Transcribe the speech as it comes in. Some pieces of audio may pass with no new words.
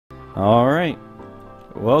Alright,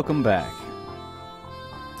 welcome back.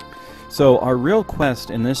 So our real quest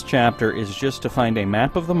in this chapter is just to find a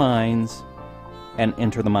map of the mines and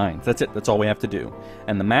enter the mines. That's it, that's all we have to do.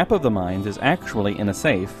 And the map of the mines is actually in a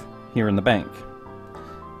safe here in the bank.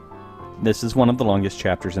 This is one of the longest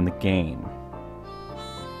chapters in the game.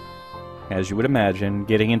 As you would imagine,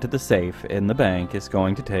 getting into the safe in the bank is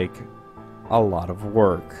going to take a lot of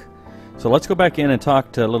work. So let's go back in and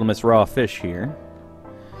talk to little Miss Raw Fish here,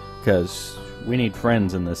 because we need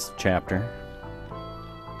friends in this chapter.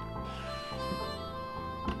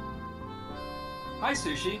 Hi,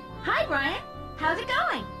 Sushi. Hi, Brian. How's it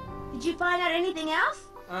going? Did you find out anything else?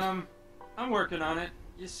 I'm working on it.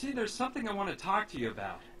 You see, there's something I want to talk to you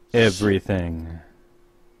about. Everything.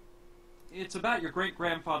 It's about your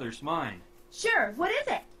great-grandfather's mine. Sure, what is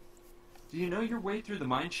it? Do you know your way through the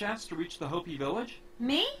mine shafts to reach the Hopi village?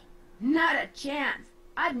 Me? Not a chance.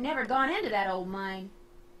 I've never gone into that old mine.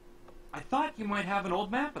 I thought you might have an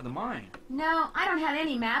old map of the mine. No, I don't have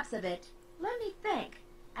any maps of it. Let me think.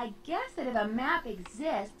 I guess that if a map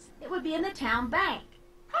exists, it would be in the town bank.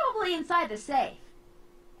 Probably inside the safe.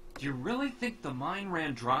 Do you really think the mine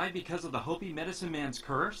ran dry because of the Hopi medicine man's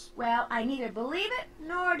curse? Well, I neither believe it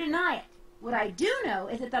nor deny it. What I do know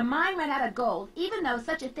is that the mine ran out of gold, even though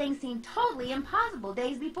such a thing seemed totally impossible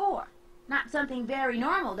days before. Not something very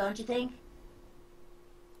normal, don't you think?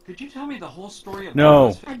 Could you tell me the whole story of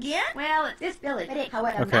No. Again? Well, it's this village. But it,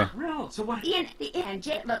 however, Okay. not. Real? So what? Ian, the and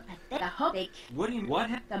Jake look at the Hopi. What do you? What?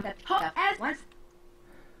 The Hopi as once.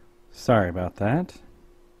 Sorry about that.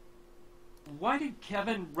 Why did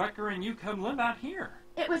Kevin, Rucker, and you come live out here?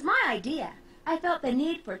 It was my idea. I felt the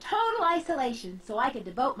need for total isolation so I could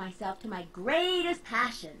devote myself to my greatest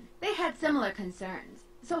passion. They had similar concerns.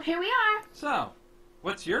 So here we are. So,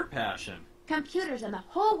 what's your passion? Computers and the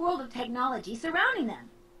whole world of technology surrounding them.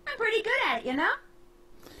 I'm pretty good at it, you know?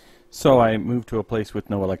 So I moved to a place with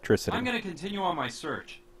no electricity. I'm gonna continue on my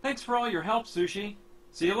search. Thanks for all your help, Sushi.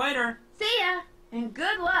 See you later. See ya, and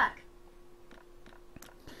good luck.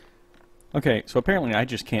 Okay, so apparently I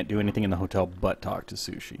just can't do anything in the hotel but talk to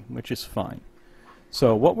Sushi, which is fine.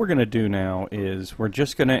 So what we're going to do now is we're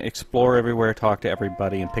just going to explore everywhere, talk to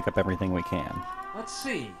everybody, and pick up everything we can. Let's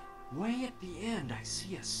see. Way at the end, I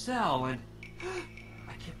see a cell, and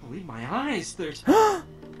I can't believe my eyes. There's a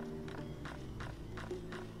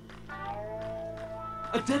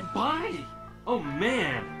dead body. Oh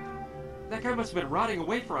man, that guy must have been rotting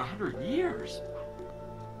away for 100 years.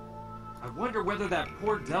 I wonder whether that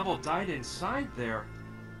poor devil died inside there,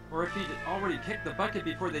 or if he'd already kicked the bucket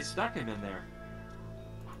before they stuck him in there.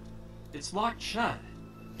 It's locked shut.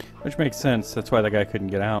 Which makes sense. That's why the guy couldn't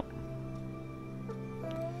get out.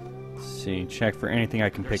 Let's see. Check for anything I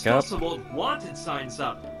can There's pick up. still some old wanted signs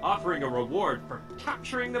up, offering a reward for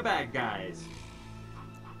capturing the bad guys.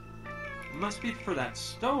 Must be for that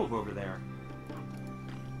stove over there.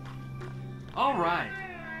 All right.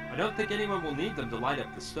 I don't think anyone will need them to light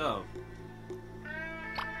up the stove.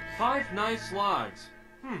 5 nice logs.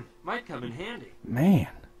 Might come in handy. Man.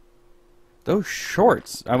 Those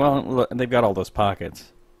shorts. Well, look, they've got all those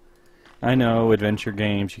pockets. I know, adventure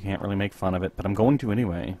games, you can't really make fun of it, but I'm going to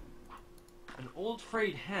anyway. An old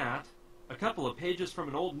frayed hat, a couple of pages from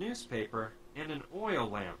an old newspaper, and an oil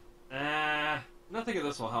lamp. Nothing of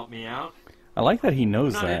this will help me out. I like that he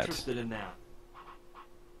knows I'm not that. interested in that.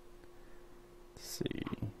 Let's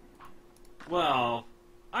see. Well,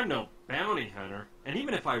 I'm no bounty hunter, and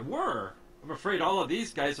even if I were, I'm afraid all of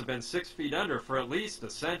these guys have been 6 feet under for at least a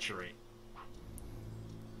century.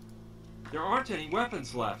 There aren't any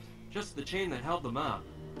weapons left, just the chain that held them up.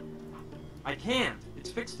 I can't. It's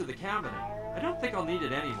fixed to the cabinet. I don't think I'll need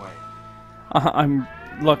it anyway.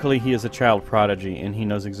 Luckily, he is a child prodigy, and he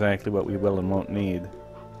knows exactly what we will and won't need.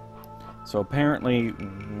 So apparently,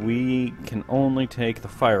 we can only take the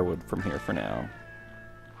firewood from here for now.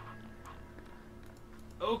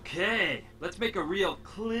 Okay, let's make a real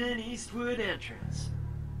Clint Eastwood entrance.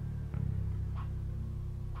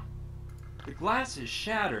 The glass is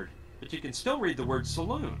shattered, but you can still read the word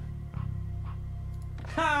saloon.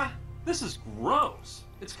 Ha! This is gross.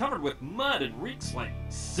 It's covered with mud and reeks like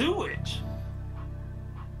sewage.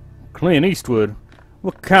 Clint Eastwood?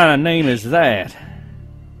 What kind of name is that?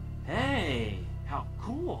 Hey, how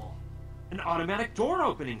cool. An automatic door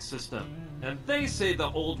opening system. And they say the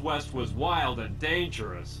Old West was wild and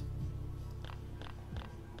dangerous.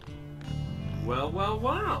 Well, well,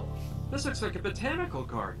 wow. This looks like a botanical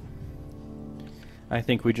garden. I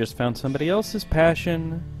think we just found somebody else's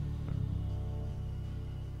passion.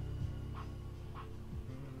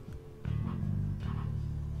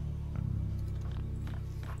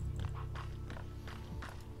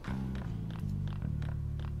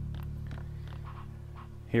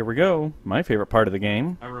 Here we go. My favorite part of the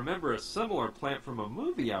game. I remember a similar plant from a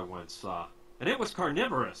movie I once saw, and it was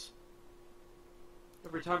carnivorous.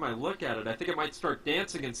 Every time I look at it, I think it might start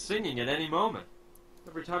dancing and singing at any moment.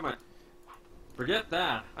 Every time I... Forget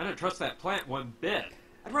that. I don't trust that plant one bit.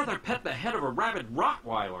 I'd rather pet the head of a rabid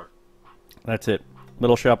Rottweiler. That's it.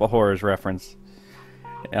 Little Shop of Horrors reference.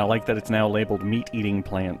 I like that it's now labeled meat-eating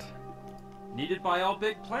plant. Needed by all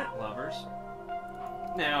big plant lovers.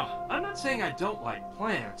 Now, I'm not saying I don't like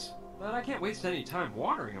plants, but I can't waste any time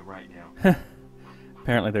watering them right now.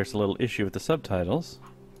 Apparently there's a little issue with the subtitles.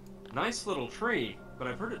 Nice little tree, but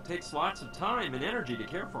I've heard it takes lots of time and energy to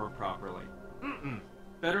care for it properly.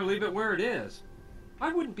 Better leave it where it is.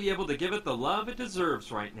 I wouldn't be able to give it the love it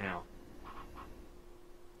deserves right now.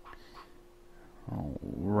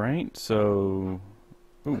 Alright, so...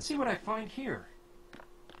 Ooh. Let's see what I find here.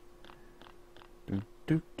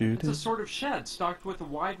 It's It's a sort of shed stocked with a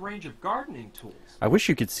wide range of gardening tools. I wish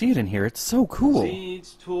you could see it in here. It's so cool.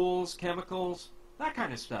 Seeds, tools, chemicals, that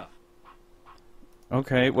kind of stuff.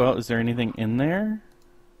 Okay, well, is there anything in there?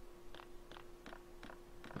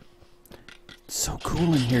 It's so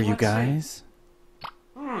cool in here, you Let's see. guys.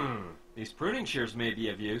 These pruning shears may be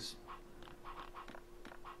of use.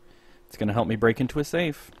 It's gonna help me break into a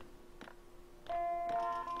safe.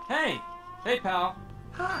 Hey! Hey, pal.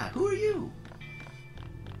 Hi, who are you?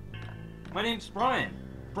 My name's Brian.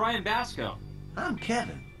 Brian Basco. I'm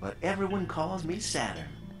Kevin, but everyone calls me Saturn.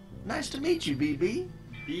 Nice to meet you, BB.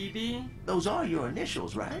 BB? Those are your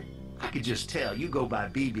initials, right? I could just tell you go by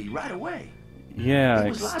BB right away. Yeah, It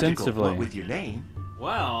was logical, extensively. what with your name.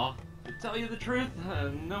 Well, to tell you the truth,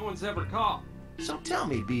 no one's ever called. So tell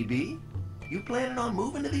me, BB, you planning on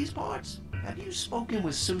moving to these parts? Have you spoken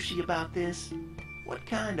with Sushi about this? What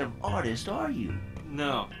kind of artist are you?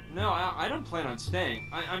 No, I don't plan on staying.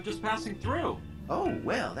 I'm just passing through. Oh,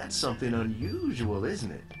 well, that's something unusual,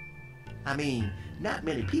 isn't it? I mean, not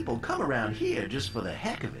many people come around here just for the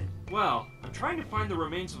heck of it. Well, I'm trying to find the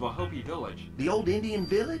remains of a Hopi village. The old Indian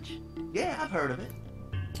village? Yeah, I've heard of it.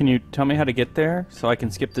 Can you tell me how to get there so I can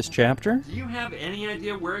skip this chapter? Do you have any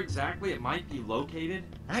idea where exactly it might be located?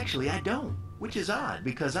 Actually, I don't, which is odd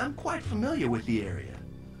because I'm quite familiar with the area.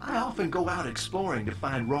 I often go out exploring to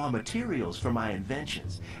find raw materials for my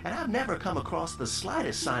inventions, and I've never come across the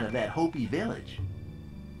slightest sign of that Hopi village.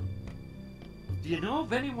 Do you know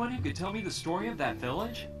of anyone who could tell me the story of that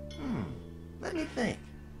village? Let me think.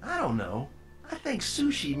 I don't know. I think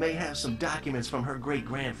Sushi may have some documents from her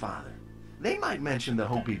great-grandfather. They might mention the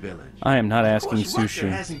Hopi village. I am not Of asking course, Rutger Sushi.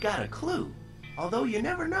 hasn't got a clue, although you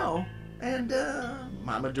never know. And,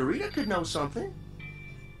 Mama Dorita could know something.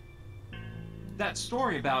 That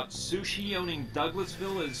story about Sushi owning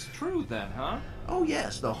Douglasville is true then, huh? Oh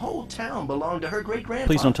yes, the whole town belonged to her great-grandfather.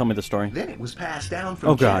 Please don't tell me the story. Then it was passed down from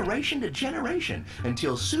Oh, God. generation to generation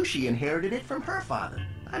until Sushi inherited it from her father.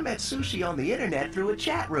 I met Sushi on the internet through a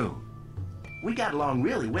chat room. We got along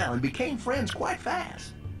really well and became friends quite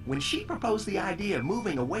fast. When she proposed the idea of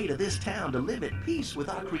moving away to this town to live at peace with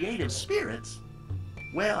our creative spirits,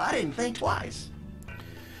 well, I didn't think twice.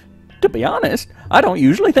 To be honest, I don't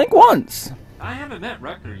usually think once. I haven't met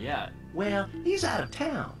Rutger yet. Well, he's out of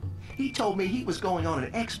town. He told me he was going on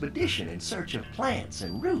an expedition in search of plants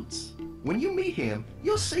and roots. When you meet him,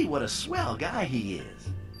 you'll see what a swell guy he is.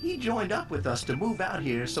 He joined up with us to move out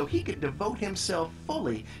here so he could devote himself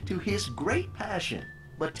fully to his great passion,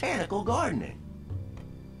 botanical gardening.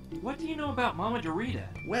 What do you know about Mama Dorita?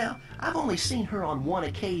 Well, I've only seen her on one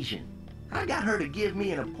occasion. I got her to give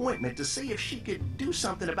me an appointment to see if she could do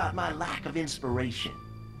something about my lack of inspiration.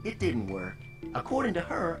 It didn't work. According to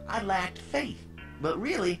her, I lacked faith. But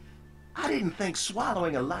really, I didn't think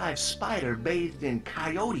swallowing a live spider bathed in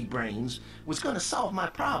coyote brains was going to solve my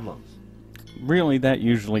problems. Really, that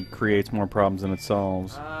usually creates more problems than it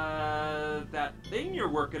solves. That thing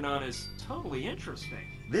you're working on is totally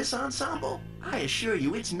interesting. This ensemble, I assure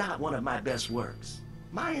you, it's not one of my best works.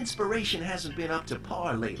 My inspiration hasn't been up to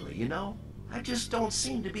par lately, you know? I just don't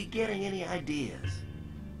seem to be getting any ideas.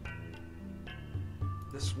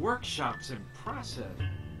 This workshop's impressive.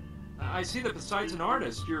 I see that besides an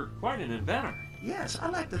artist, you're quite an inventor. Yes, I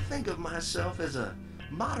like to think of myself as a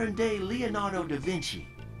modern-day Leonardo da Vinci.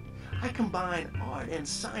 I combine art and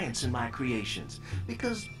science in my creations,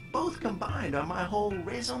 because both combined are my whole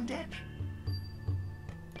raison d'etre.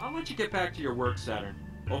 I'll let you get back to your work, Saturn.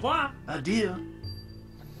 Au revoir. Adieu.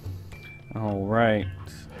 Alright,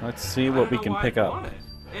 let's see what we can pick up.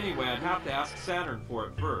 Anyway, I'd have to ask Saturn for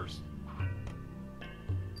it first.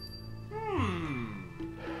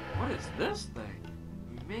 What is this thing?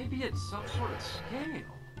 Maybe it's some sort of scale.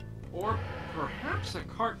 Or perhaps a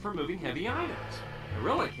cart for moving heavy items. I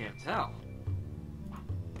really can't tell.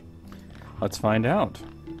 Let's find out.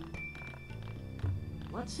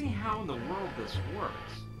 Let's see how in the world this works.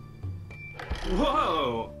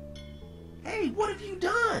 Whoa! Hey, what have you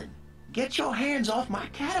done? Get your hands off my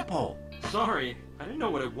catapult. Sorry, I didn't know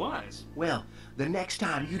what it was. Well, the next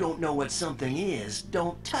time you don't know what something is,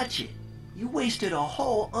 don't touch it. You wasted a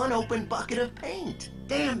whole unopened bucket of paint.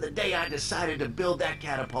 Damn the day I decided to build that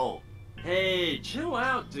catapult. Hey, chill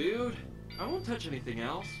out, dude. I won't touch anything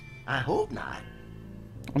else. I hope not.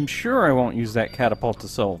 I'm sure I won't use that catapult to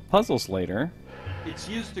solve puzzles later. It's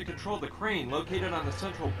used to control the crane located on the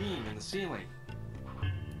central beam in the ceiling.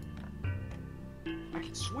 I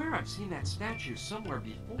can swear I've seen that statue somewhere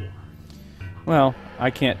before. Well, I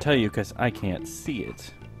can't tell you because I can't see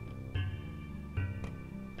it.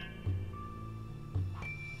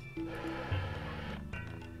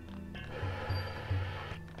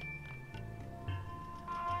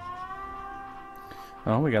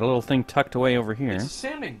 Oh, we got a little thing tucked away over here. It's a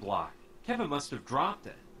sanding block. Kevin must have dropped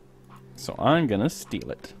it. So I'm gonna steal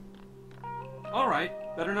it. Alright,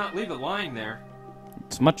 better not leave it lying there.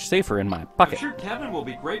 It's much safer in my I'm pocket. sure Kevin will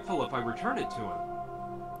be grateful if I return it to him.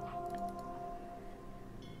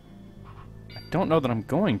 I don't know that I'm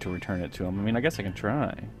going to return it to him. I mean, I guess I can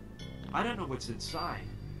try. I don't know what's inside,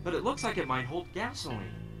 but it looks like it might hold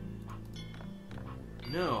gasoline.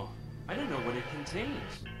 No, I don't know what it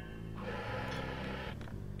contains.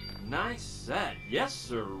 Nice set, yes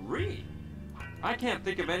sirree. I can't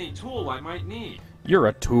think of any tool I might need. You're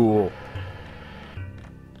a tool.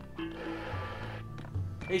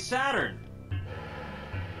 Hey Saturn!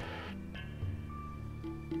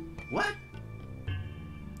 What?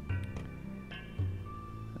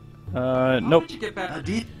 How Nope. did you get back?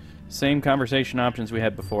 Did... Same conversation options we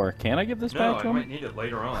had before. Can I give this No, back to I him? might need it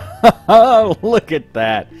later on. Oh, look at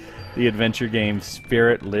that. The adventure game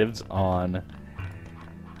spirit lives on.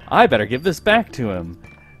 I better give this back to him.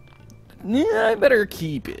 Yeah, I better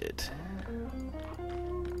keep it.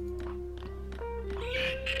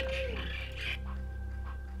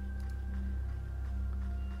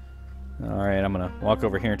 Alright, I'm gonna walk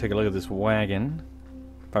over here and take a look at this wagon.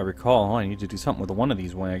 If I recall, I need to do something with one of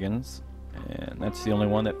these wagons. And that's the only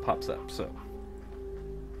one that pops up, so.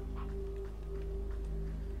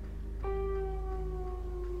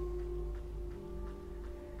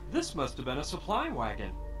 This must have been a supply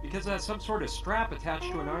wagon, because it has some sort of strap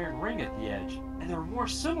attached to an iron ring at the edge, and there are more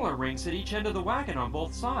similar rings at each end of the wagon on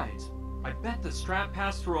both sides. I bet the strap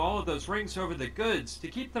passed through all of those rings over the goods to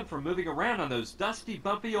keep them from moving around on those dusty,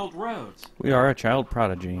 bumpy old roads. We are a child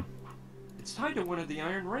prodigy. It's tied to one of the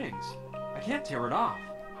iron rings. I can't tear it off.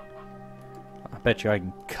 I bet you I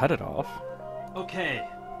can cut it off. Okay,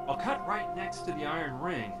 I'll cut right next to the iron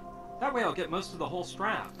ring. That way I'll get most of the whole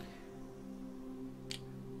strap.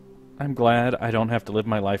 I'm glad I don't have to live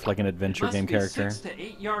my life like an adventure game character. It must be 6 to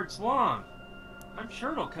 8 yards long. I'm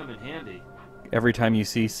sure it'll come in handy. Every time you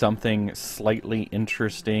see something slightly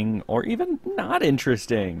interesting, or even not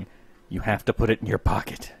interesting, you have to put it in your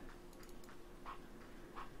pocket.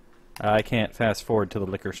 I can't fast forward to the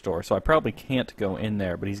liquor store, so I probably can't go in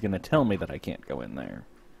there, but he's going to tell me that I can't go in there.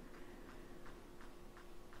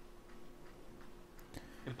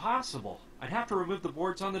 Impossible. I'd have to remove the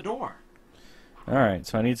boards on the door. Alright,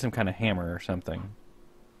 so I need some kind of hammer or something.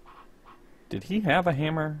 Did he have a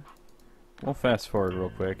hammer? We'll fast forward real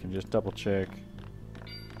quick and just double check.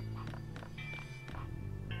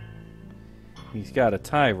 He's got a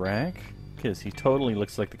tie rack, because he totally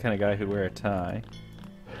looks like the kind of guy who wear a tie.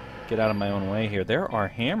 Get out of my own way here. There are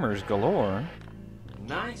hammers galore.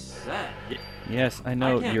 Nice set. Yes, I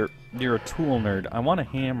know, you're a tool nerd. I want a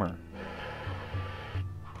hammer.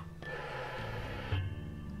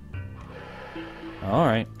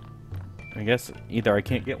 Alright. I guess either I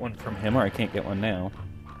can't get one from him or I can't get one now.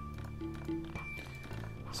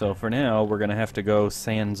 So for now, we're gonna have to go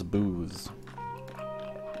sans booze.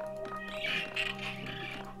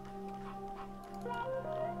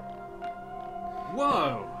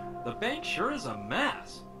 Whoa! The bank sure is a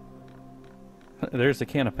mess. There's the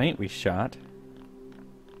can of paint we shot.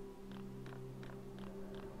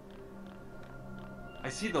 I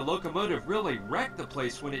see the locomotive really wrecked the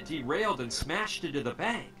place when it derailed and smashed into the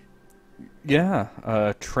bank. Yeah,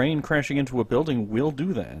 a train crashing into a building will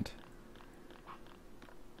do that.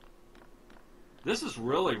 This is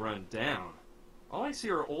really run down. All I see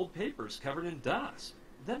are old papers covered in dust.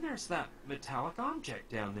 Then there's that metallic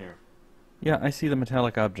object down there. Yeah, I see the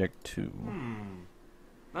metallic object too.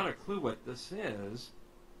 Not a clue what this is,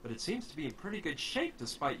 but it seems to be in pretty good shape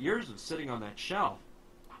despite years of sitting on that shelf.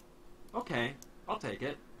 Okay, I'll take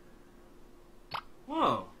it.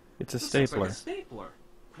 Whoa! It's a This stapler. looks like a stapler.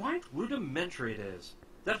 Quite rudimentary it is.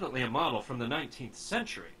 Definitely a model from the 19th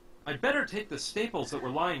century. I'd better take the staples that were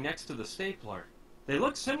lying next to the stapler. They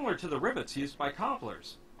look similar to the rivets used by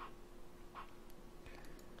cobblers.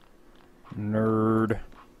 Nerd.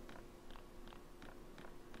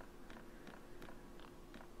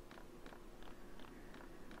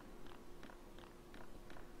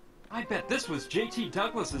 I bet this was J.T.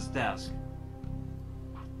 Douglas's desk.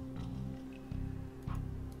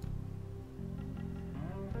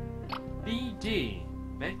 B.D.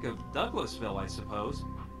 Bank of Douglasville, I suppose.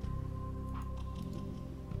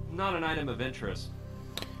 Not an item of interest.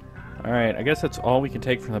 Alright, I guess that's all we can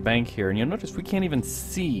take from the bank here. And you'll notice we can't even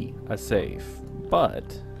see a safe. But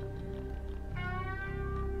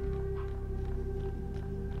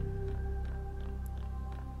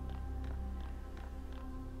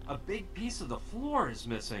a big piece of the floor is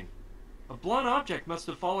missing. A blunt object must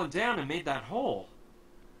have fallen down and made that hole.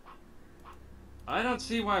 I don't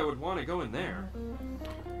see why I would want to go in there.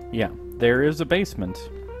 yeah, there is a basement,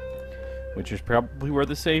 which is probably where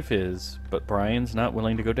the safe is, but Brian's not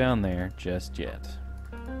willing to go down there just yet.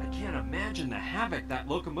 I can't imagine the havoc that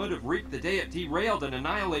locomotive wreaked the day it derailed and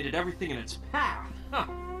annihilated everything in its path. Huh.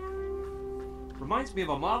 Reminds me of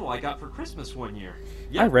a model I got for Christmas one year.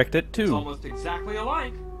 I wrecked it too. It's almost exactly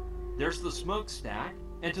alike. There's the smokestack,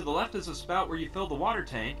 and to the left is a spout where you fill the water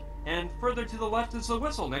tank, and further to the left is the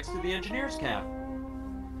whistle next to the engineer's cab.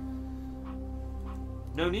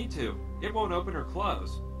 No need to. It won't open or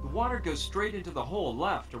close. The water goes straight into the hole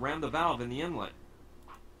left around the valve in the inlet.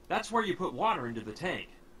 That's where you put water into the tank.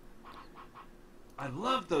 I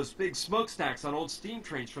love those big smokestacks on old steam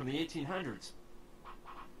trains from the 1800s.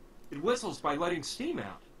 It whistles by letting steam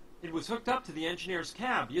out. It was hooked up to the engineer's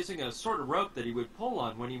cab using a sort of rope that he would pull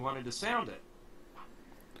on when he wanted to sound it.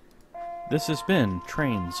 This has been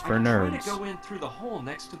Trains for Nerds. I tried to go in through the hole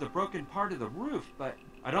next to the broken part of the roof, but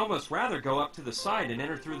I'd almost rather go up to the side and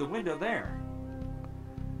enter through the window there.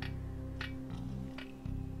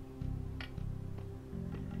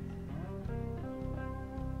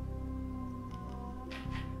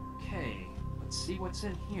 Okay, let's see what's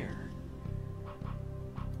in here.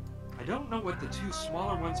 I don't know what the two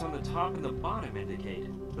smaller ones on the top and the bottom indicate,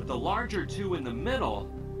 but the larger two in the middle,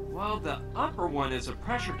 well, the upper one is a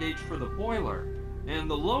pressure gauge for the boiler, and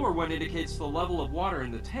the lower one indicates the level of water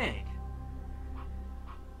in the tank.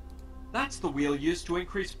 That's the wheel used to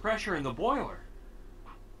increase pressure in the boiler.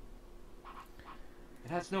 It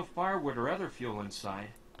has no firewood or other fuel inside.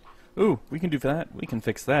 Ooh, we can do that. We can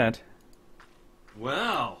fix that.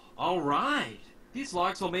 Well, all right. These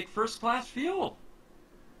logs will make first-class fuel.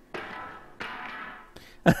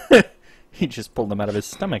 He just pulled them out of his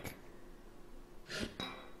stomach.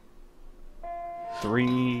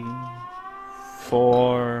 3,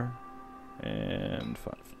 4, and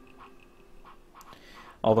 5.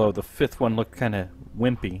 Although the fifth one looked kind of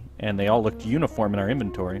wimpy, and they all looked uniform in our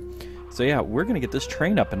inventory. So yeah, we're going to get this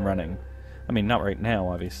train up and running. I mean, not right now,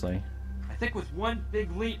 obviously. I think with one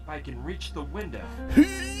big leap I can reach the window.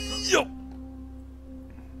 Yo!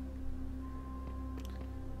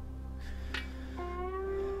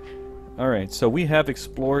 Alright, so we have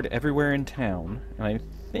explored everywhere in town, and I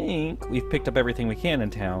think we've picked up everything we can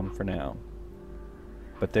in town for now.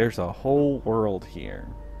 But there's a whole world here.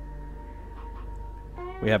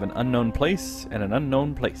 We have an unknown place and an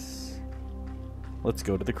unknown place. Let's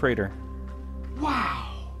go to the crater.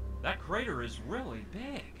 Wow! That crater is really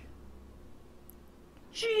big.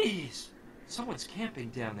 Jeez! Someone's camping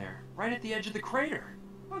down there, right at the edge of the crater.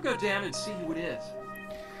 I'll go down and see who it is.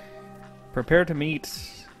 Prepare to meet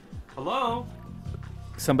Hello?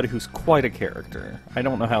 somebody who's quite a character. I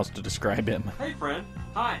don't know how else to describe him. Hey, friend.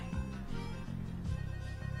 Hi.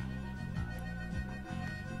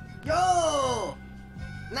 Yo!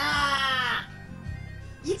 Nah!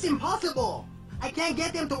 It's impossible! I can't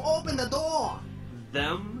get them to open the door!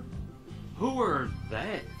 Them? Who are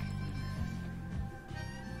they?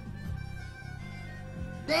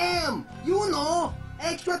 Damn! You know!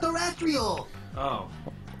 Extraterrestrial! Oh,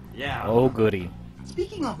 yeah. Oh, goody.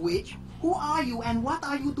 Speaking of which, who are you and what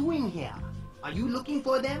are you doing here? Are you looking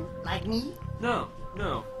for them, like me? No.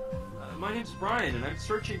 My name's Brian, and I'm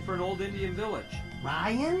searching for an old Indian village.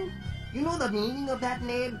 Ryan? You know the meaning of that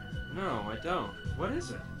name? No, I don't. What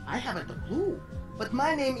is it? I haven't a clue. But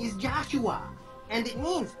my name is Joshua, and it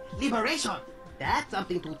means liberation. That's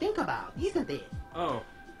something to think about, isn't it? Oh,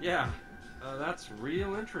 yeah. That's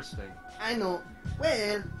real interesting. I know.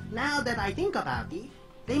 Well, now that I think about it,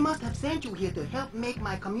 they must have sent you here to help make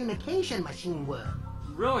my communication machine work.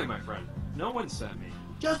 Really, my friend? No one sent me.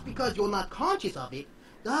 Just because you're not conscious of it,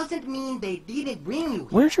 doesn't mean they didn't bring you here.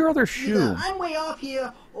 Where's your other shoe? Either I'm way off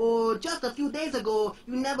here, or just a few days ago,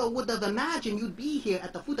 you never would have imagined you'd be here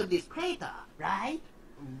at the foot of this crater, right?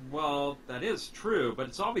 Well, that is true, but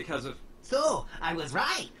it's all because of... So, I was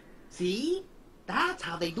right. See? That's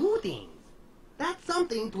how they do things. That's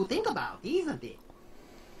something to think about, isn't it?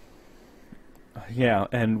 Yeah,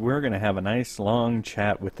 and we're going to have a nice long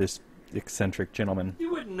chat with this eccentric gentleman.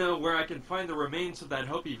 You wouldn't know where I can find the remains of that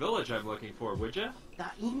Hopi village I'm looking for, would you? The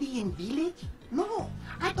Indian village? No,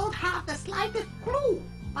 I don't have the slightest clue.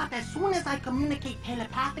 But as soon as I communicate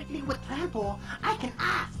telepathically with Trantor, I can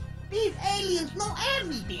ask. These aliens know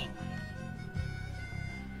everything.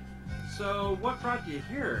 So, what brought you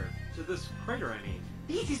here? To this crater, I mean.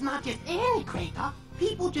 This is not just any crater.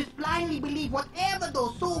 People just blindly believe whatever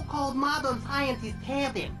those so-called modern scientists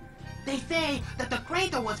tell them. They say that the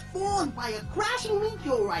crater was formed by a crashing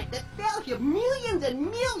meteorite that fell here millions and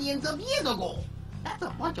millions of years ago. That's a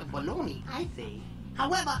bunch of baloney, I say.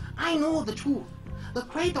 However, I know the truth. The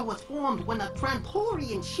crater was formed when a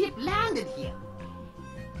Trantorian ship landed here.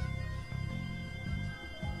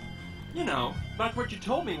 You know, like what you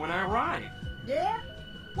told me when I arrived. Yeah?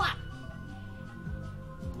 What?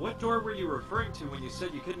 What door were you referring to when you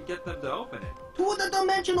said you couldn't get them to open it? To the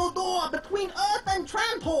dimensional door between Earth and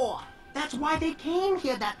Trantor. That's why they came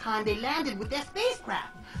here that time they landed with their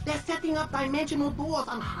spacecraft. They're setting up dimensional doors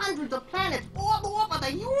on hundreds of planets all over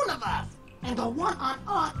the universe. And the one on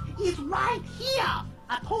Earth is right here.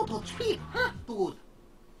 A total trip, huh, dude?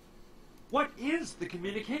 What is the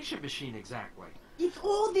communication machine exactly? It's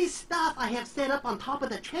all this stuff I have set up on top of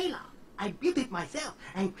the trailer. I built it myself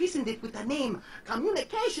and christened it with the name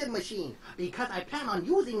Communication Machine because I plan on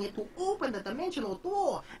using it to open the dimensional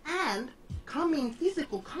door and come in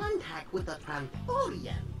physical contact with the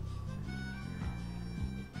Trantorian.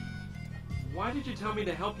 Why did you tell me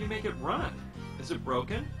to help you make it run? Is it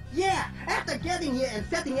broken? Yeah, after getting here and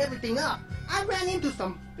setting everything up, I ran into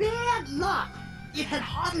some bad luck. It had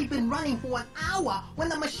hardly been running for an hour when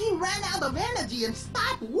the machine ran out of energy and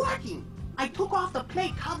stopped working. I took off the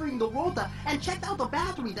plate covering the rotor and checked out the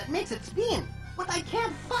battery that makes it spin, but I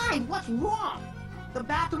can't find what's wrong. The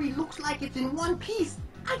battery looks like it's in one piece.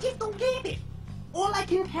 I just don't get it. All I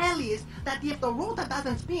can tell is that if the rotor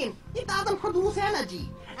doesn't spin, it doesn't produce energy.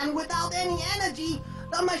 And without any energy,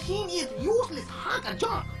 the machine is useless hunk of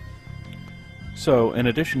junk. So, in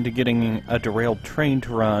addition to getting a derailed train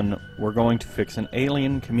to run, we're going to fix an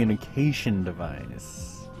alien communication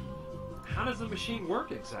device. How does the machine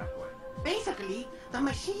work exactly? Basically, the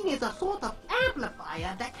machine is a sort of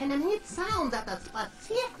amplifier that can emit sounds at a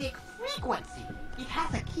specific frequency. It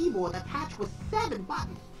has a keyboard attached with 7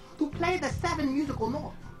 buttons to play the 7 musical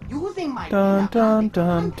notes. Using my Dun dun telepathic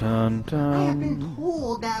dun contact, dun I have been dun.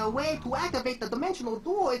 told that a way to activate the dimensional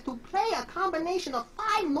door is to play a combination of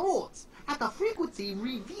 5 notes at a frequency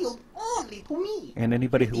revealed only to me. And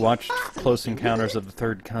anybody who It's watched fascinating, Close Encounters isn't of the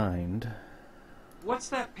Third Kind. What's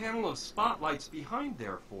that panel of spotlights behind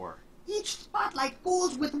there for? Each spotlight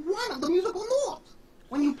goes with one of the musical notes.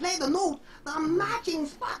 When you play the note, the matching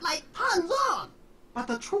spotlight turns on. But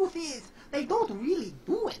the truth is, they don't really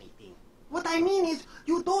do anything. What I mean is,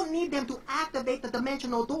 you don't need them to activate the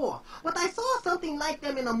dimensional door. But I saw something like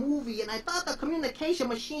them in a movie, and I thought the communication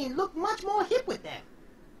machine looked much more hip with them.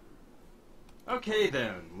 Okay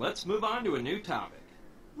then, let's move on to a new topic.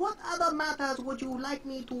 What other matters would you like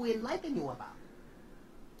me to enlighten you about?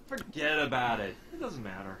 Forget about it. It doesn't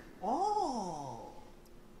matter. Oh.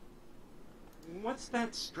 What's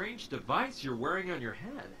that strange device you're wearing on your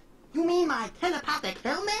head? You mean my telepathic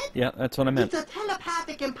helmet? Yeah, that's what I meant. It's a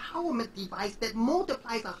telepathic empowerment device that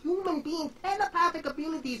multiplies a human being's telepathic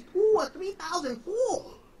abilities 2,000 or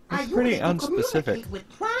 3,000-fold. That's I use pretty it to unspecific. communicate with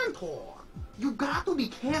Trantor. You got to be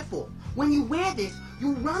careful. When you wear this,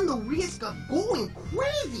 you run the risk of going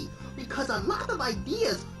crazy because a lot of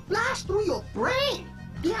ideas flash through your brain.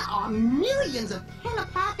 There are millions of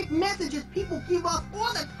telepathic messages people give us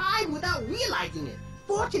all the time without realizing it.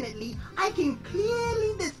 Fortunately, I can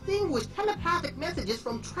clearly distinguish telepathic messages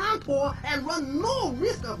from Trantor and run no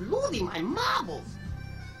risk of losing my marbles.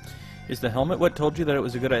 Is the helmet what told you that it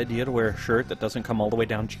was a good idea to wear a shirt that doesn't come all the way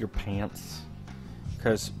down to your pants?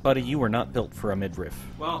 Because, buddy, you were not built for a midriff.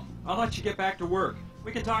 Well, I'll let you get back to work.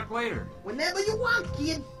 We can talk later. Whenever you want,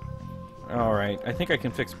 kid. Alright, I think I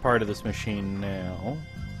can fix part of this machine now.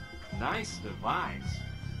 Nice device.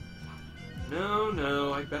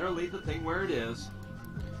 No, I better leave the thing where it is.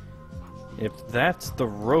 If that's the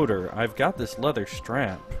rotor, I've got this leather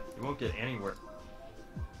strap. You won't get anywhere.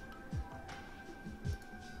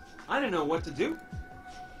 I don't know what to do.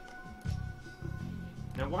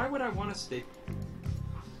 Now, why would I want to stay...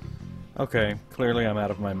 Okay, clearly I'm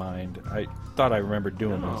out of my mind. I thought I remembered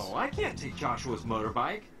doing this. No, I can't take Joshua's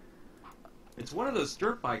motorbike. It's one of those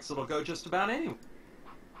dirt bikes that'll go just about anywhere.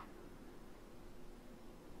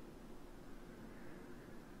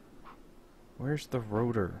 Where's the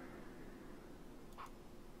rotor?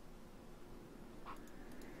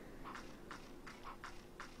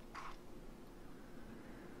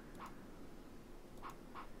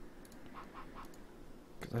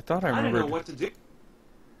 Because I thought I remembered... don't know what to do.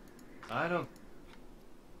 I don't...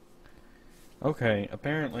 Okay,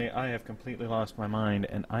 apparently I have completely lost my mind,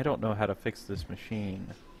 and I don't know how to fix this machine.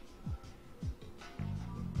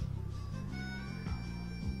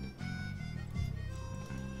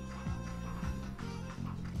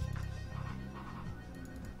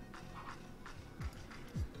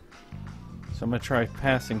 So I'm going to try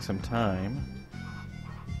passing some time.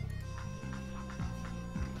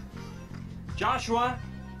 Joshua?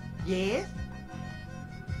 Yes?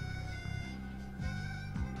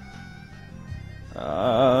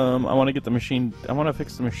 I want to get the machine... I want to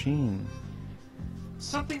fix the machine.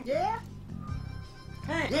 Something... Yeah?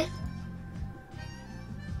 Hey! Yes?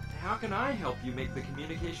 How can I help you make the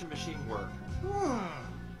communication machine work?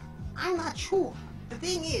 I'm not sure. The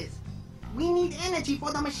thing is, we need energy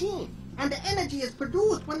for the machine, and the energy is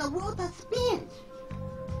produced when the rotor spins.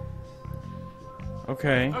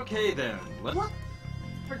 Okay. Okay then, let's... What?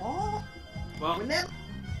 Oh, Well, whenever...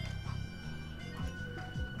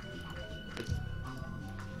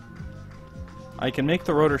 I can make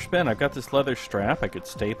the rotor spin. I've got this leather strap. I could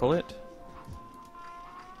staple it.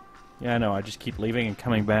 Yeah, I know. I just keep leaving and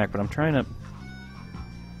coming back, but I'm trying to...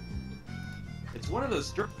 it's one of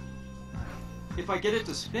those... If I get it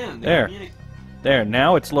to spin... There. There.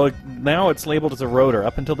 Now it's labeled as a rotor.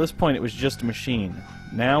 Up until this point, it was just a machine.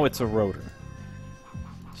 Now it's a rotor.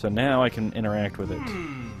 So now I can interact with it.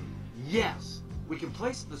 Yes. We can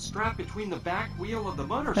place the strap between the back wheel of the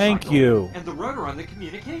motorcycle Thank you. and the rotor on the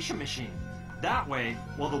communication machine. That way,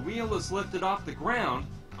 while the wheel is lifted off the ground,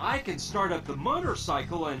 I can start up the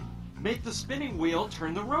motorcycle and make the spinning wheel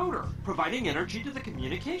turn the rotor, providing energy to the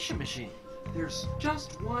communication machine. There's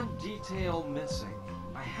just one detail missing.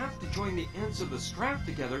 I have to join the ends of the strap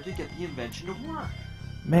together to get the invention to work.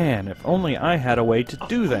 Man, if only I had a way to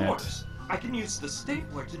do Of that. course, I can use the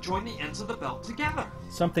stapler to join the ends of the belt together.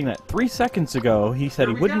 Something that 3 seconds ago he said There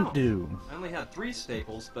he we wouldn't go. do. I only had 3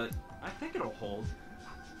 staples, but I think it'll hold.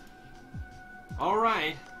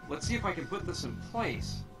 Alright, let's see if I can put this in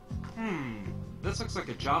place. This looks like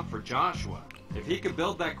a job for Joshua. If he could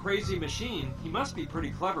build that crazy machine, he must be pretty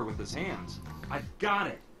clever with his hands. I've got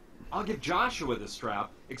it. I'll give Joshua the strap,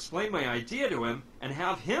 explain my idea to him, and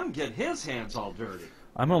have him get his hands all dirty.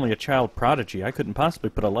 I'm only a child prodigy. I couldn't possibly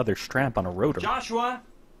put a leather strap on a rotor. Joshua,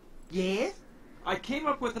 Yes? I came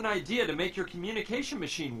up with an idea to make your communication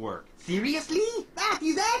machine work. Seriously? That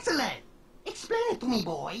is excellent! Explain it to me,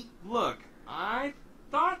 boy. Look, I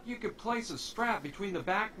thought you could place a strap between the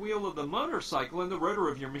back wheel of the motorcycle and the rotor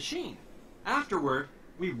of your machine. Afterward,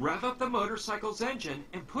 we rev up the motorcycle's engine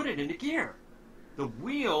and put it into gear. The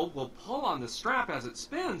wheel will pull on the strap as it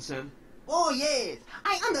spins and... Oh, yes.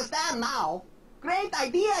 I understand now. Great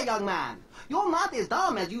idea, young man. You're not as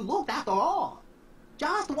dumb as you looked after all.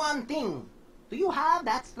 Just one thing. Do you have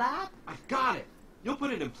that strap? I've got it. You'll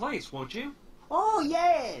put it in place, won't you? Oh,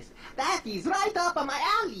 yes. That is right up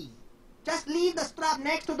my alley. Just leave the strap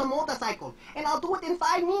next to the motorcycle, and I'll do it in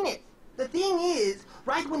 5 minutes. The thing is,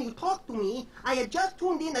 right when you talked to me, I had just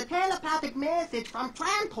tuned in a telepathic message from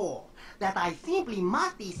Trantor that I simply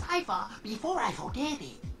must decipher before I forget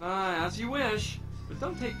it. As you wish. But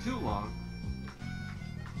don't take too long.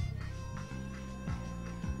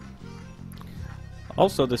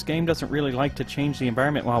 Also, this game doesn't really like to change the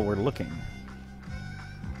environment while we're looking.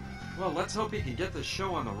 Well, let's hope he can get this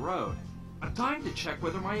show on the road. I'm dying to check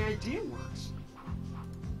whether my idea works.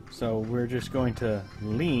 So we're just going to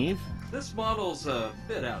leave. This model's a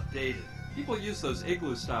bit outdated. People use those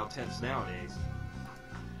igloo-style tents nowadays.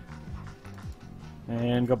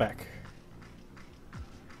 And go back.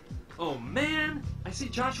 Oh man! I see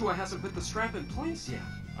Joshua hasn't put the strap in place yet.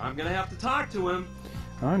 I'm gonna have to talk to him.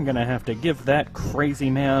 I'm gonna have to give that crazy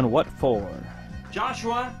man what for.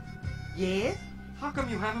 Joshua! Yes? How come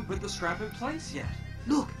you haven't put the strap in place yet?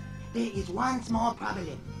 Look, there is one small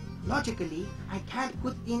problem. Logically, I can't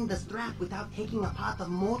put in the strap without taking apart the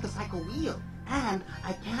motorcycle wheel. And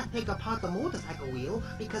I can't take apart the motorcycle wheel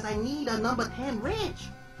because I need a number 10 wrench,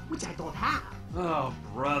 which I don't have. Oh,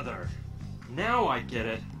 brother. Now I get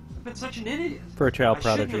it. I've been such an idiot. For a child I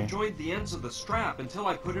prodigy. shouldn't have joined the ends of the strap until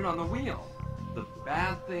I put it on the wheel. The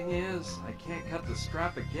bad thing is, I can't cut the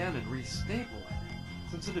strap again and restaple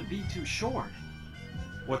it, since it'd be too short.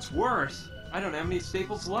 What's worse, I don't have any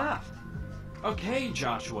staples left. Okay,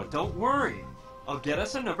 Joshua, don't worry. I'll get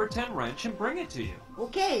us a number 10 wrench and bring it to you.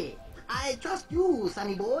 Okay, I trust you,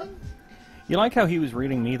 sonny boy. You like how he was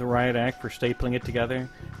reading me the riot act for stapling it together?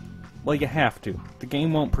 Well, you have to. The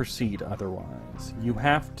game won't proceed otherwise. You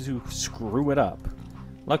have to screw it up.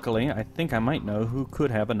 Luckily, I think I might know who could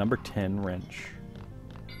have a number 10 wrench.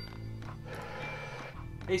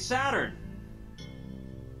 Hey, Saturn!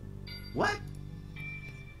 What?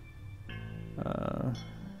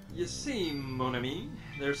 You see, mon ami,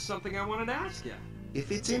 there's something I wanted to ask you.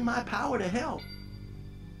 If it's in my power to help,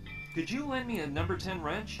 Could you lend me a number 10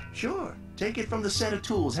 wrench? sure. Take it from the set of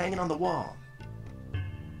tools hanging on the wall.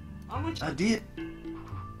 How much? I did.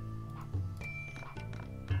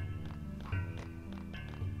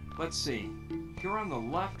 Let's see. Here on the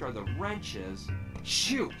left are the wrenches.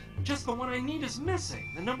 Shoot! Just the one I need is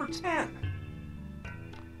missing. The number 10.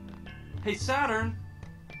 Hey, Saturn!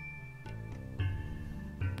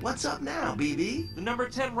 What's up now, BB? The number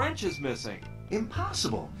 10 wrench is missing.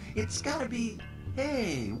 Impossible. It's gotta be...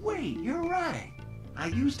 Hey, wait, you're right. I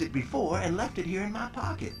used it before and left it here in my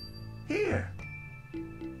pocket. Here.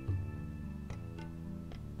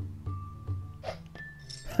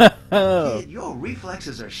 Kid, your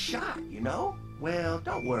reflexes are shot, you know? Well,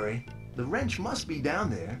 don't worry. The wrench must be down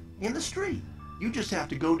there, in the street. You just have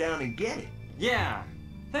to go down and get it. Yeah.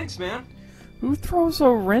 Thanks, man. Who throws a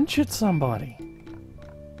wrench at somebody?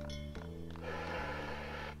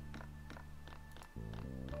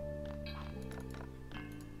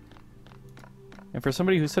 And for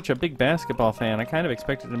somebody who's such a big basketball fan, I kind of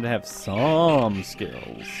expected him to have some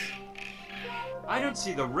skills. I don't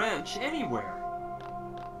see the wrench anywhere.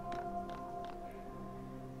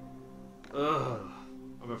 Ugh.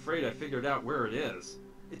 I'm afraid I figured out where it is.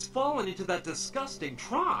 It's fallen into that disgusting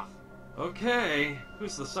trough. Okay,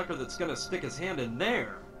 who's the sucker that's gonna stick his hand in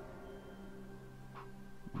there?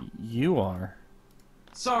 You are.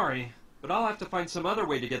 Sorry, but I'll have to find some other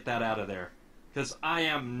way to get that out of there. Because I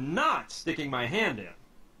am not sticking my hand in.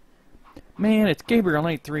 Man, it's Gabriel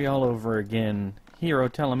 8-3 all over again. Hero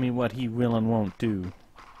telling me what he will and won't do.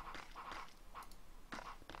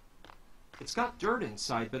 It's got dirt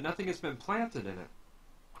inside, but nothing has been planted in it.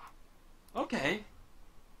 Okay.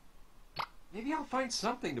 Maybe I'll find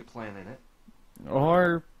something to plant in it.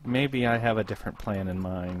 Or maybe I have a different plan in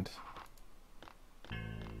mind.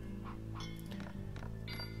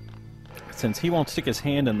 Since he won't stick his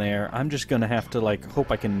hand in there, I'm just gonna have to, like,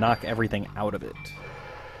 hope I can knock everything out of it.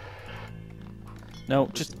 No,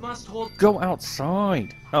 just It must hold... go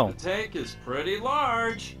outside. Oh, The tank is pretty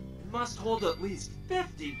large. It must hold at least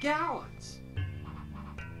 50 gallons.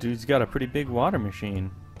 dude's got a pretty big water machine.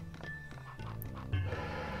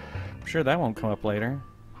 I'm sure that won't come up later.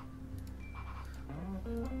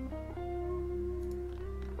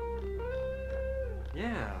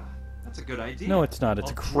 Yeah, that's a good idea. No, it's not.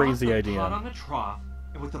 It's a I'll crazy drop the idea. pot on the trough,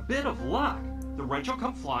 and with a bit of luck, the wrench will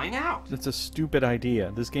come flying out. It's a stupid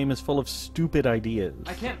idea. This game is full of stupid ideas.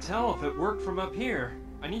 I can't tell if it worked from up here.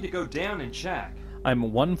 I need to go down and check.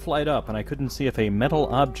 I'm one flight up, and I couldn't see if a metal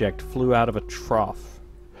object flew out of a trough.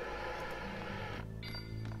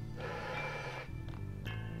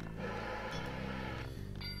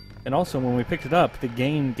 And also, when we picked it up, the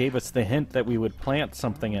game gave us the hint that we would plant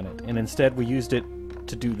something in it, and instead we used it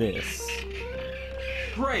to do this.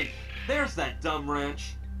 Great! There's that dumb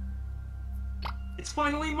wrench. It's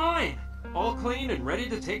finally mine! All clean and ready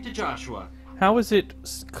to take to Joshua. How is it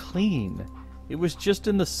clean? It was just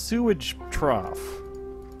in the sewage trough.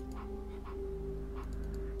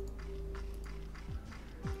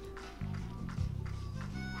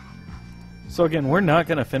 So again, we're not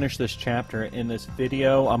going to finish this chapter in this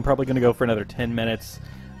video. I'm probably going to go for another 10 minutes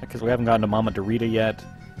because we haven't gotten to Mama Dorita yet.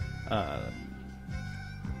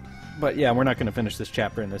 But yeah, we're not going to finish this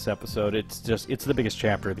chapter in this episode. It's the biggest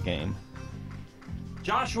chapter of the game.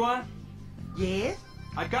 Joshua, Yes?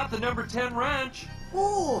 I got the number 10 wrench.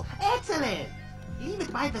 Oh, excellent! Leave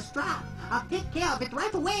it by the strap. I'll take care of it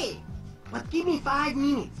right away. But give me 5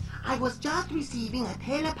 minutes. I was just receiving a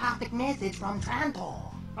telepathic message from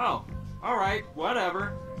Trantor. Oh, alright,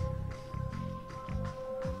 whatever.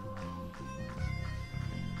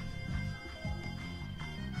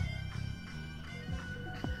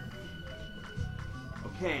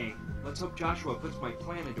 Okay, let's hope Joshua puts my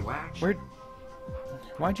plan into action.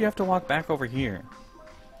 Why'd you have to walk back over here?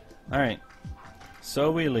 Alright.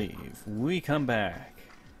 So we leave. We come back.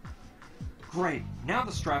 Great, now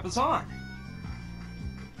the strap is on.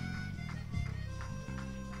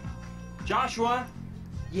 Joshua,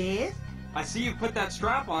 Yes? I see you put that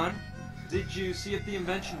strap on. Did you see if the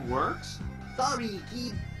invention works? Sorry,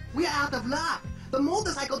 kid. We're out of luck. The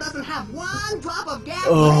motorcycle doesn't have 1 drop of gas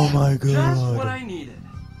Oh left. my Just what god. I needed.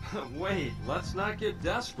 Wait, let's not get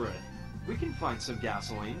desperate. We can find some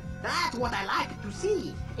gasoline. That's what I like to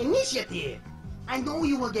see. Initiative. I know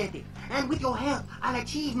you will get it. And with your help, I'll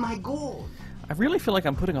achieve my goal. I really feel like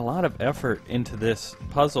I'm putting a lot of effort into this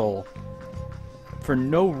puzzle for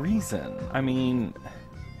no reason. I mean,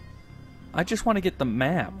 I just want to get the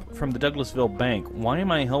map from the Douglasville Bank. Why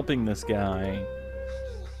am I helping this guy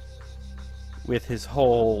with his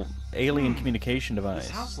whole alien communication device?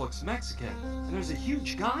 This house looks Mexican, and there's a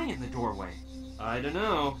huge guy in the doorway. I don't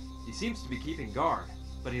know. He seems to be keeping guard,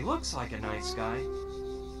 but he looks like a nice guy.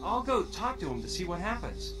 I'll go talk to him to see what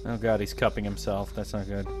happens. Oh god, he's cupping himself. That's not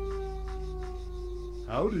good.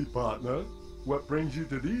 Howdy, partner. What brings you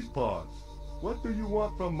to these parts? What do you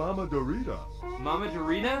want from Mama Dorita? Mama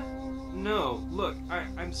Dorita? No, look,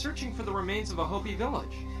 I'm searching for the remains of a Hopi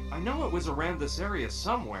village. I know it was around this area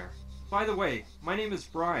somewhere. By the way, my name is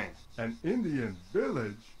Brian. An Indian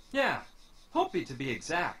village? Yeah, Hopi to be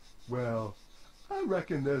exact. Well, I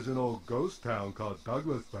reckon there's an old ghost town called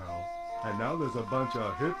Douglasville, and now there's a bunch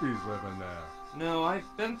of hippies living there. No, I've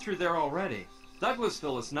been through there already.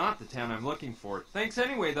 Douglasville is not the town I'm looking for. Thanks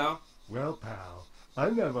anyway, though. Well, pal, I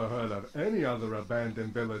never heard of any other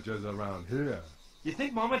abandoned villages around here. You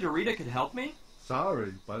think Mama Dorita could help me?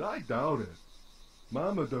 Sorry, but I doubt it.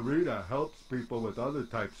 Mama Dorita helps people with other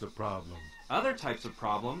types of problems. Other types of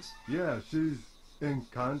problems? Yeah, she's in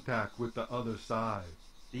contact with the other side.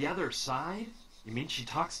 The other side? You mean she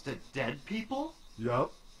talks to dead people?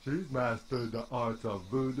 Yup, she's mastered the arts of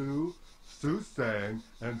voodoo, soothsaying,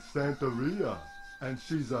 and santeria. And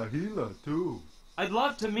she's a healer, too. I'd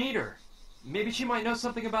love to meet her. Maybe she might know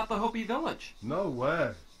something about the Hopi village. No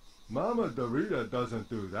way. Mama Dorita doesn't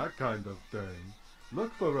do that kind of thing.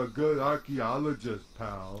 Look for a good archaeologist,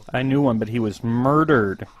 pal. I knew one, but he was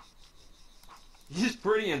murdered. He's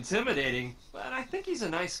pretty intimidating, but I think he's a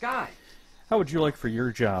nice guy. How would you like for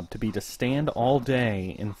your job to be to stand all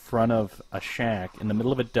day in front of a shack in the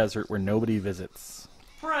middle of a desert where nobody visits?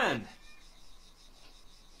 Friend!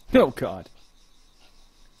 Oh, God.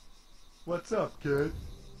 What's up, kid?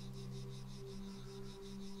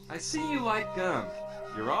 I see you like gum.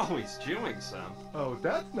 You're always chewing some. Oh,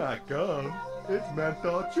 that's not gum. It's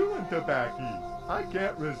menthol chewing tobacco. I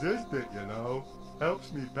can't resist it, you know.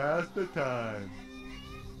 Helps me pass the time.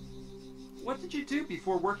 What did you do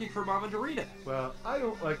before working for Mama Dorita? Well, I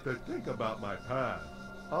don't like to think about my past.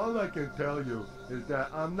 All I can tell you is that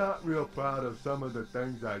I'm not real proud of some of the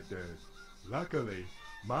things I did. Luckily,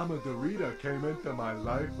 Mama Dorita came into my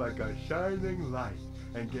life like a shining light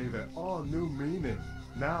and gave it all new meaning.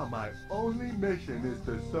 Now my only mission is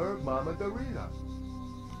to serve Mama Dorita.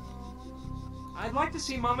 I'd like to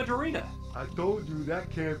see Mama Dorita. I told you that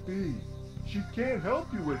can't be. She can't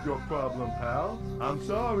help you with your problem, pal. I'm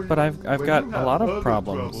sorry. But I've When got you a have lot of other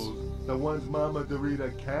problems. troubles, the ones Mama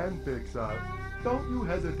Dorita can fix up, don't you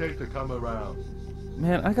hesitate to come around.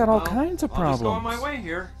 Man, I got all Well, kinds of I'll just go on problems. my way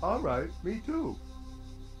here. All right, me too.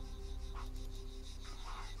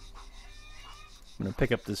 I'm going to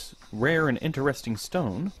pick up this rare and interesting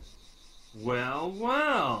stone. Well,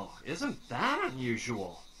 well, isn't that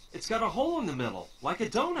unusual? It's got a hole in the middle, like a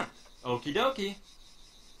donut. Okie dokie.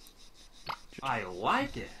 I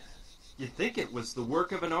like it. You'd think it was the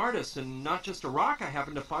work of an artist and not just a rock I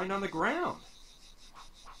happened to find on the ground.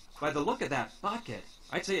 By the look of that bucket,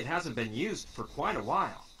 I'd say it hasn't been used for quite a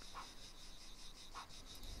while.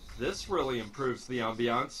 This really improves the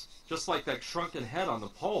ambiance, just like that shrunken head on the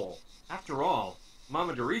pole. After all,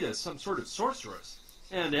 Mama Dorita is some sort of sorceress.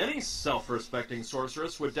 And any self-respecting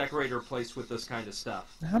sorceress would decorate her place with this kind of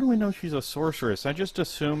stuff. How do we know she's a sorceress? I just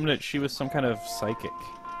assumed that she was some kind of psychic.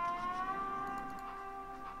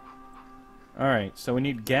 Alright, so we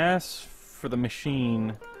need gas for the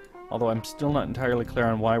machine, although I'm still not entirely clear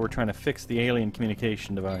on why we're trying to fix the alien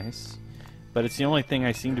communication device. But it's the only thing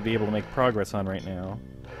I seem to be able to make progress on right now.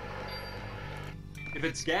 If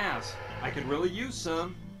it's gas, I could really use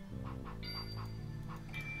some.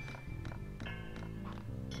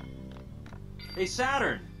 Hey,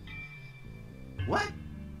 Saturn! What?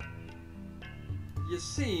 You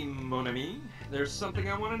see, mon ami, there's something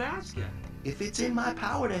I wanted to ask you. If it's in my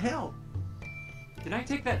power to help. Can I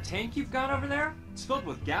take that tank you've got over there? It's filled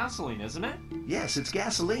with gasoline, isn't it? Yes, it's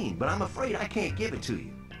gasoline, but I'm afraid I can't give it to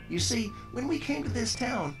you. You see, when we came to this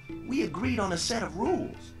town, we agreed on a set of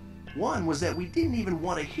rules. One was that we didn't even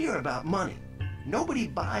want to hear about money. Nobody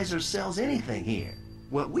buys or sells anything here.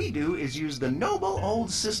 What we do is use the noble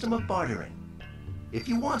old system of bartering. If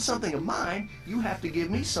you want something of mine, you have to give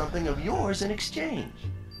me something of yours in exchange.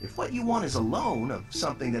 If what you want is a loan of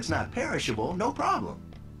something that's not perishable, no problem.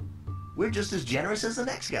 We're just as generous as the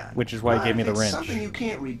next guy. Which is why he gave me the But if wrench. it's something you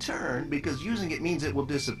can't return because using it means it will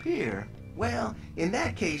disappear, well, in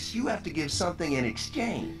that case, you have to give something in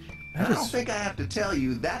exchange. I don't think I have to tell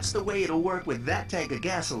you that's the way it'll work with that tank of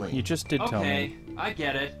gasoline. You just did tell me. Okay, I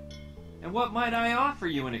get it. And what might I offer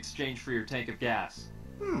you in exchange for your tank of gas?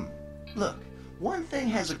 Look, one thing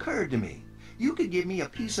has occurred to me. You could give me a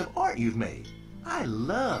piece of art you've made. I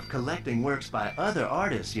love collecting works by other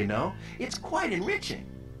artists, you know. It's quite enriching.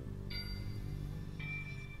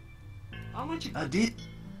 I'll let you...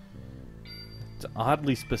 It's an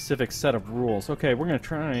oddly specific set of rules. Okay, we're going to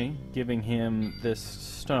try giving him this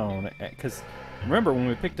stone. Because remember, when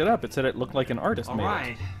we picked it up, it said it looked like an artist made it.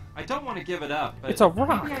 Alright, I don't want to give it up, but It's a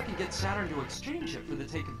rock. maybe I can get Saturn to exchange it for the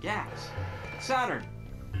tank of gas. Saturn!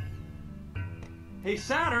 Hey,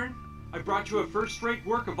 Saturn! I brought you a first-rate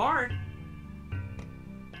work of art.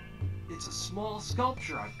 It's a small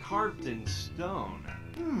sculpture I've carved in stone.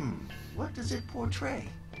 What does it portray?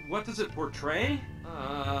 What does it portray?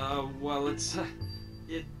 Well,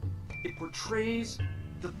 it portrays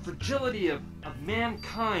the fragility of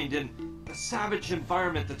mankind and the savage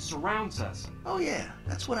environment that surrounds us. Oh yeah,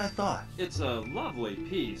 that's what I thought. It's a lovely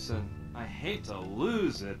piece, and I hate to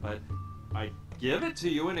lose it, but I'd give it to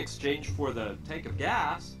you in exchange for the tank of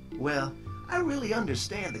gas. Well, I really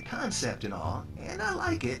understand the concept and all, and I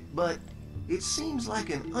like it, but it seems like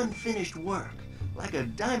an unfinished work, like a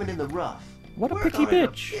diamond in the rough. What a Work picky on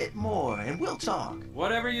it bitch. a bit more, and we'll talk.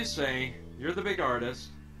 Whatever you say, you're the big artist.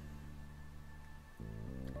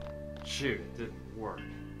 Shoot, it didn't work.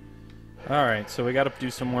 Alright, so we got to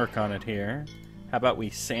do some work on it here. How about we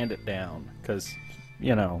sand it down? Because,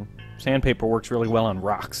 you know, sandpaper works really well on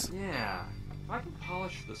rocks. Yeah, if I can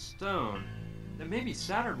polish the stone, then maybe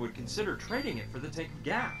Saturn would consider trading it for the tank of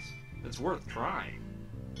gas. It's worth trying.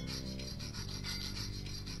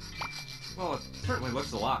 Well, it certainly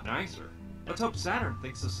looks a lot nicer. Let's hope Saturn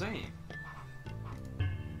thinks the same.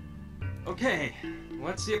 Okay,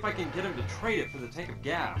 let's see if I can get him to trade it for the tank of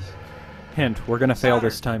gas. Hint, we're going to fail Saturn.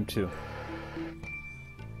 this time too.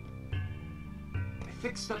 I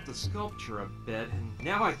fixed up the sculpture a bit, and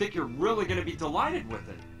now I think you're really going to be delighted with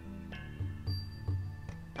it.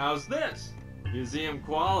 How's this? Museum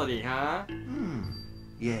quality, huh?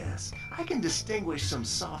 Yes, I can distinguish some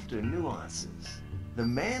softer nuances. The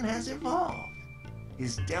man has evolved.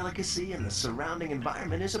 His delicacy in the surrounding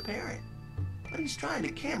environment is apparent. But he's trying to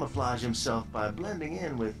camouflage himself by blending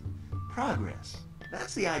in with progress.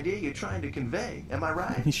 That's the idea you're trying to convey, am I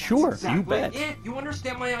right? Sure, That's exactly you bet. it. You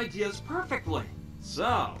understand my ideas perfectly.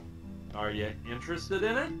 So, are you interested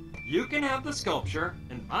in it? You can have the sculpture,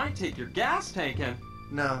 and I take your gas tank and...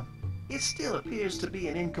 No, it still appears to be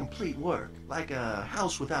an incomplete work, like a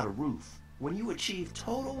house without a roof. When you achieve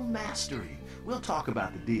total mastery, we'll talk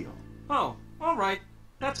about the deal. Oh, alright.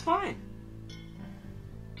 That's fine.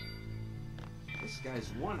 This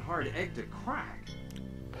guy's one hard egg to crack.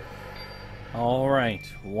 Alright,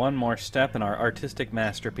 one more step in our artistic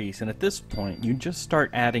masterpiece, and at this point, you just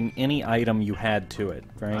start adding any item you had to it,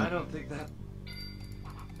 right? I don't think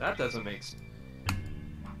that doesn't make sense.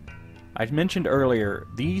 I mentioned earlier,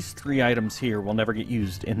 these 3 items here will never get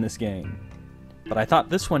used in this game. But I thought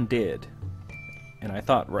this one did. And I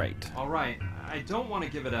thought right. Alright, I don't want to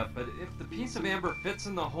give it up, but if the piece of amber fits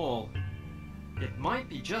in the hole, it might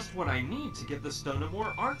be just what I need to give the stone a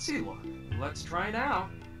more artsy look. Let's try it out.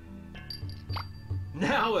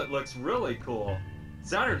 Now it looks really cool.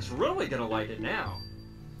 Saturn's really gonna like it now.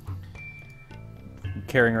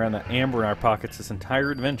 Carrying around the amber in our pockets this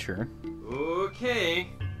entire adventure. Okay,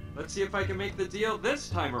 let's see if I can make the deal this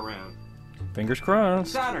time around. Fingers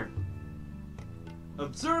crossed. Saturn,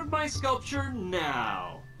 observe my sculpture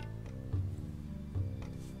now.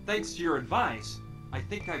 Thanks to your advice, I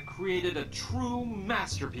think I've created a true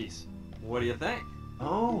masterpiece. What do you think?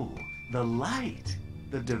 Oh, the light.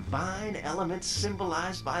 The divine element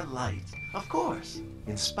symbolized by light. Of course,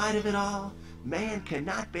 in spite of it all, man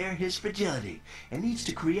cannot bear his fragility and needs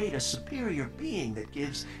to create a superior being that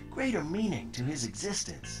gives greater meaning to his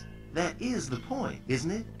existence. That is the point,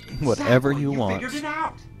 isn't it? Whatever Exactly, you want. Figured it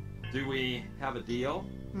out. Do we have a deal?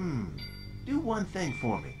 Do one thing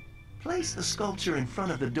for me. Place the sculpture in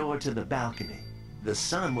front of the door to the balcony. The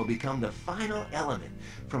sun will become the final element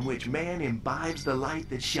from which man imbibes the light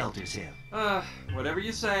that shelters him. Whatever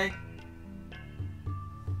you say.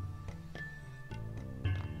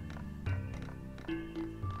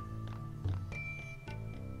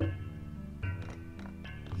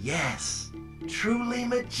 Yes, truly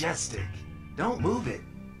majestic. Don't move it.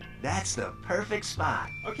 That's the perfect spot.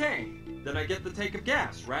 Okay, then I get the tank of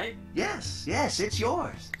gas, right? Yes, it's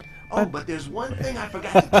yours. Oh, but there's one thing I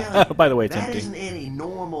forgot to tell you. By the way, it's that empty. isn't any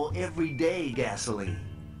normal, everyday gasoline.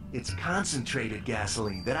 It's concentrated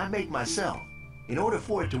gasoline that I make myself. In order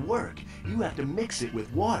for it to work, you have to mix it with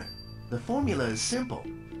water. The formula is simple.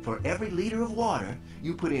 For every liter of water,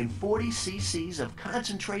 you put in 40 cc's of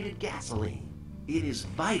concentrated gasoline. It is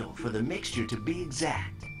vital for the mixture to be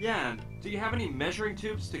exact. Yeah, and do you have any measuring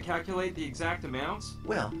tubes to calculate the exact amounts?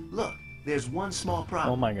 Well, look, there's one small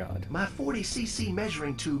problem. Oh my god. My 40 cc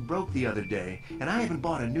measuring tube broke the other day, and I haven't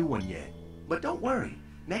bought a new one yet. But don't worry.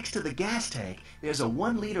 Next to the gas tank, there's a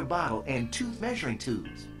 1-liter bottle and 2 measuring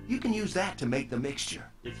tubes. You can use that to make the mixture.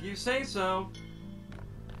 If you say so.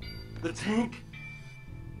 The tank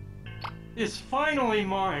is finally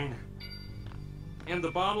mine. And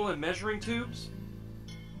the bottle and measuring tubes?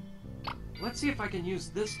 Let's see if I can use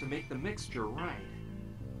this to make the mixture right.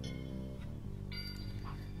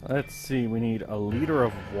 Let's see, we need a liter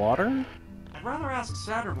of water? I'd rather ask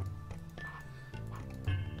Saturn.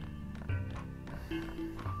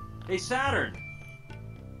 Hey, Saturn!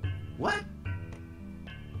 What?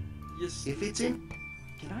 Yes. If it's in...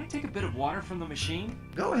 Can I take a bit of water from the machine?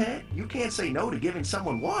 Go ahead. You can't say no to giving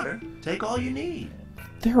someone water. Take all you need.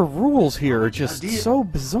 Their rules here are just Idea. so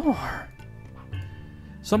bizarre.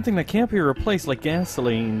 Something that can't be replaced like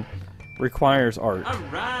gasoline requires art.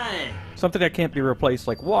 Alright! Something that can't be replaced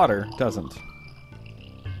like water doesn't.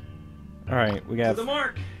 Alright, we To got... the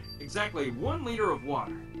mark! Exactly 1 liter of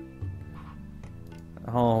water.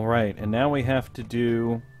 Alright, and now we have to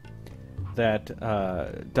do that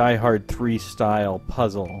Die Hard 3 style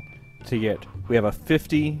puzzle to get... We have a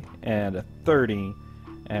 50 and a 30,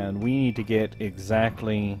 and we need to get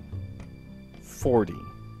exactly 40.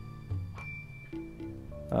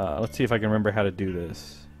 Let's see if I can remember how to do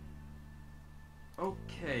this.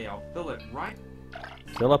 Okay, I'll fill it right.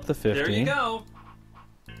 Fill up the 50. There you go!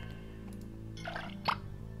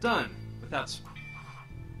 Done. Without...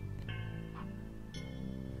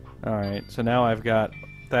 Alright, so now I've got...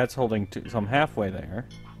 That's holding to... So I'm halfway there.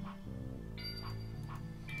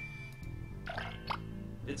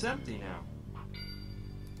 It's empty now.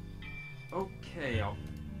 Okay, I'll...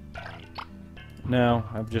 No,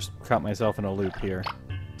 I've just caught myself in a loop here.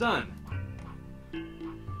 Done.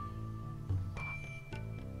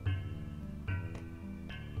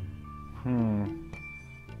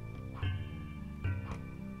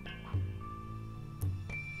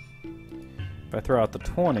 If I throw out the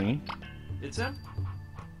 20, It's empty.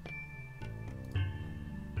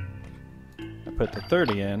 I put the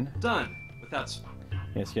 30 in. Done. Without...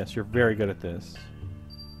 Yes, yes, you're very good at this.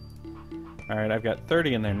 Alright, I've got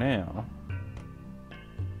 30 in there now.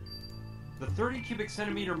 The 30 cubic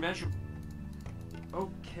centimeter measure...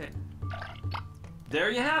 Okay. There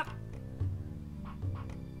you have it.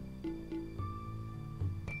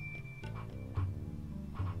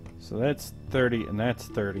 So that's 30 and that's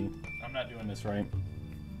 30. I'm not doing this right.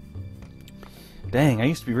 Dang, I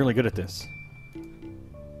used to be really good at this.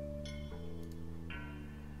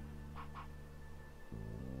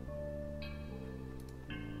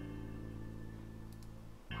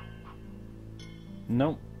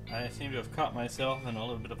 Nope. I seem to have caught myself in a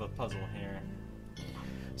little bit of a puzzle here.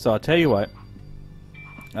 So I'll tell you what.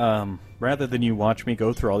 Rather than you watch me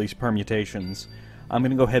go through all these permutations, I'm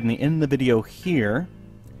going to go ahead and end the video here.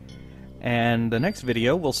 And the next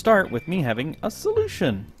video will start with me having a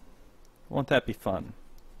solution. Won't that be fun?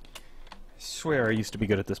 I swear I used to be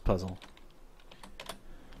good at this puzzle.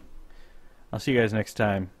 I'll see you guys next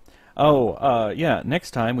time. Oh, yeah,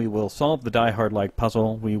 next time we will solve the Die Hard-like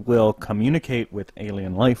puzzle. We will communicate with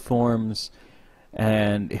alien life forms.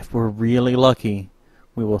 And if we're really lucky,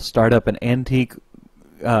 we will start up an antique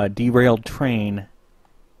derailed train.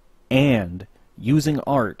 And, using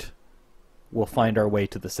art, we'll find our way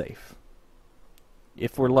to the safe.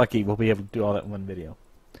 If we're lucky, we'll be able to do all that in one video.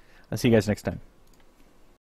 I'll see you guys next time.